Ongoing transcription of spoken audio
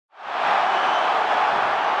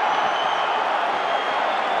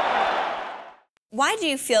Why do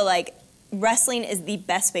you feel like wrestling is the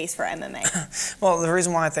best base for MMA? Well, the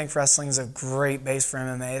reason why I think wrestling is a great base for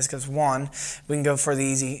MMA is because, one, we can go for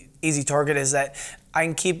the easy target, is that I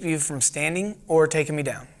can keep you from standing or taking me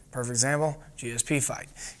down. Perfect example, GSP fight.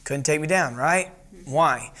 Couldn't take me down, right?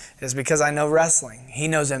 Why? It's because I know wrestling. He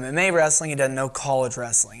knows MMA wrestling. He doesn't know college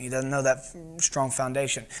wrestling. He doesn't know that strong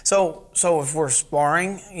foundation. So if we're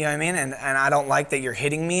sparring, you know what I mean, and I don't like that you're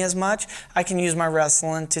hitting me as much, I can use my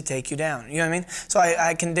wrestling to take you down. You know what I mean? So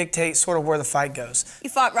I can dictate sort of where the fight goes.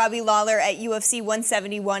 You fought Robbie Lawler at UFC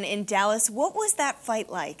 171 in Dallas. What was that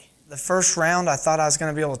fight like? The first round, I thought I was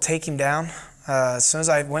going to be able to take him down. As soon as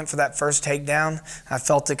I went for that first takedown, I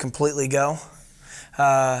felt it completely go.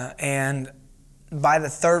 And by the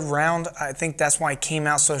third round, I think that's why he came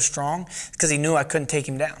out so strong, because he knew I couldn't take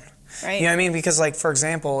him down. Right. You know what I mean? Because, like, for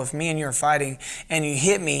example, if me and you are fighting and you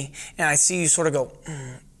hit me and I see you sort of go,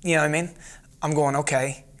 you know what I mean? I'm going,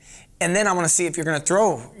 okay. And then I want to see if you're going to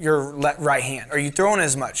throw your right hand. Are you throwing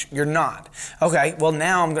as much? You're not. Okay, well,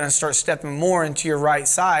 now I'm going to start stepping more into your right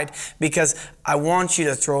side because I want you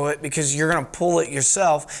to throw it because you're going to pull it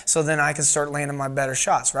yourself, so then I can start landing my better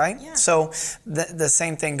shots, right? Yeah. So the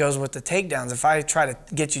same thing goes with the takedowns. If I try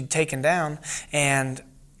to get you taken down and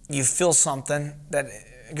you feel something that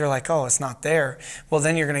you're like, oh, it's not there, well,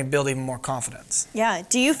 then you're going to build even more confidence. Yeah.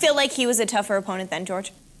 Do you feel like he was a tougher opponent than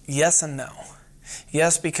George? Yes and no.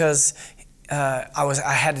 Yes, because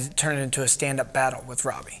I had to turn it into a stand-up battle with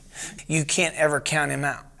Robbie. You can't ever count him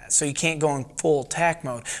out, so you can't go in full attack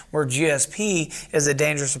mode, where GSP is a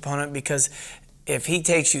dangerous opponent because if he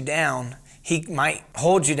takes you down, he might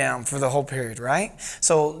hold you down for the whole period, right?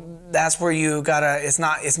 So that's where you gotta,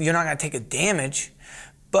 you're not gonna take a damage,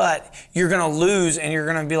 but you're gonna lose and you're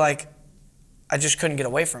gonna be like, I just couldn't get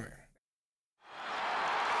away from it.